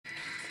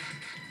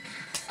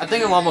I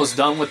think I'm almost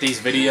done with these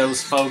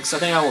videos, folks. I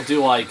think I will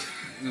do, like,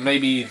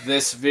 maybe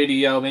this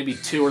video, maybe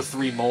 2 or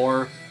 3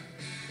 more.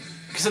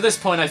 Because at this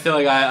point, I feel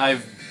like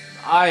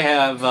I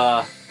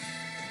have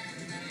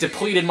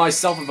depleted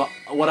myself of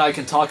what I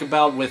can talk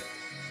about with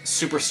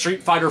Super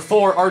Street Fighter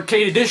 4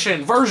 Arcade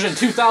Edition version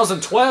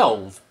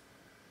 2012.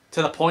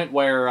 To the point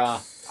where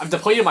I've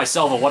depleted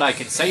myself of what I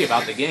can say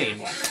about the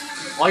game.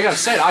 Like I've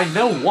said, I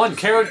know one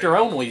character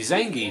only,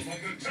 Zangief.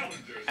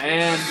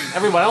 And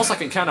everyone else I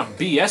can kind of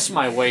BS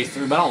my way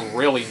through, but I don't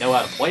really know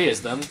how to play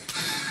as them.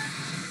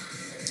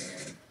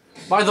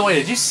 By the way,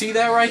 did you see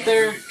that right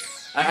there?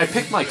 I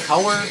picked my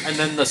color, and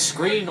then the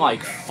screen,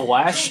 like,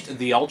 flashed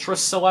the Ultra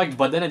select,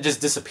 but then it just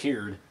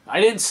disappeared.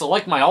 I didn't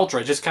select my Ultra,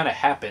 it just kind of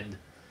happened.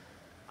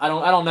 I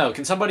don't know.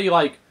 Can somebody,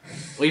 like,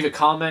 leave a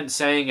comment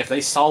saying if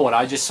they saw what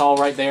I just saw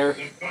right there?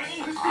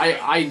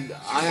 I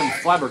am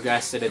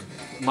flabbergasted at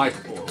my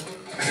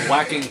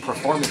lacking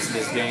performance in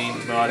this game,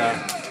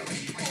 but,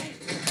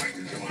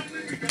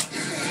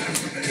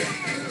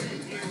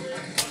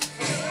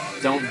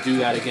 don't do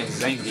that against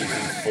Zangief, you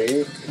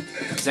fool.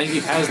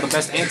 Zangief has the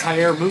best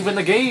anti-air move in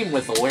the game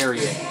with the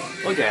Lariat.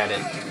 Look at it.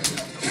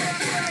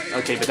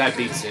 Okay, but that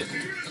beats it.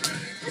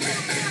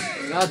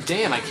 God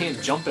damn, I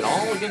can't jump at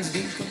all against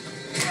these guys.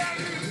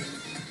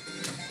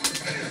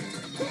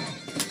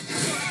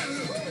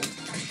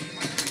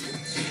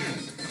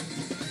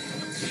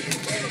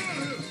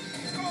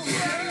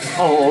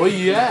 Oh,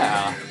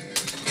 yeah.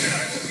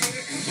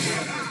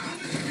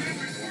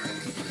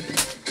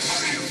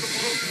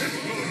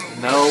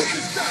 No.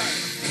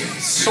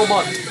 So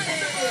much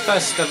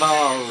festival.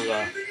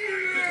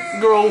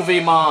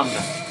 Grovy man.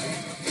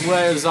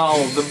 Where's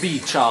all the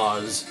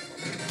beachers?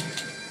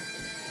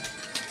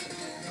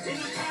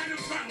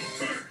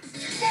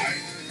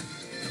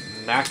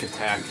 Mac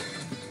attack.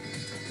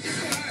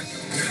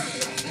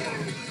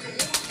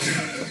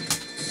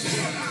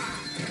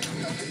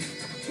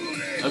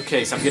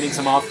 Okay, so I'm getting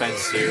some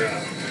offense here.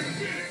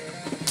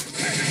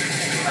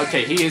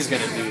 Okay, he is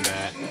gonna do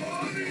that.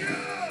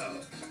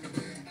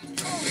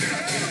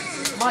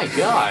 My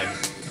god.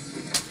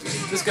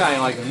 This guy,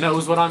 like,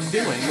 knows what I'm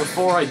doing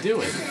before I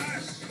do it.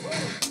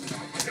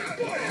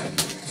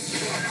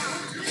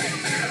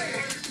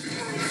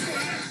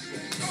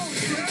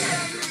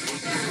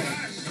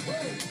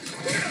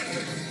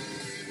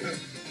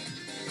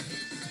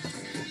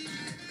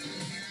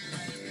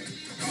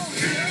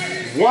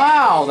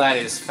 Wow, that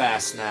is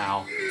fast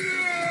now.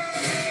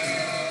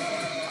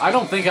 I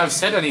don't think I've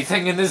said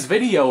anything in this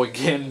video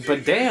again,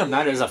 but damn,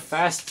 that is a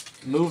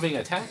fast-moving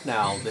attack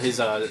now. His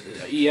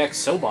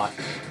EX Sobot.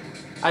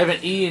 I have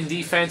an E in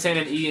defense and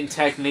an E in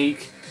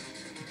technique.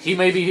 He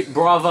may be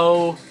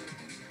bravo.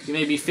 He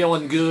may be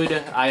feeling good.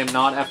 I am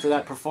not after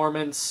that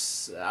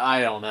performance.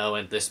 I don't know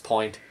at this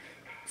point.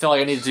 I feel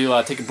like I need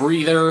to take a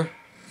breather.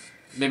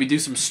 Maybe do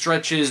some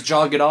stretches,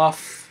 jog it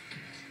off.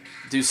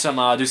 Do some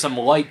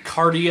light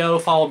cardio,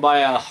 followed by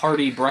a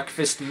hearty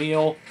breakfast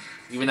meal.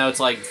 Even though it's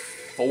like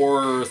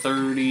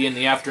 4:30 in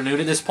the afternoon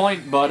at this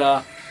point,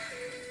 but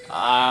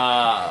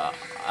I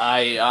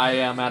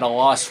am at a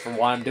loss for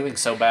why I'm doing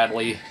so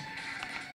badly.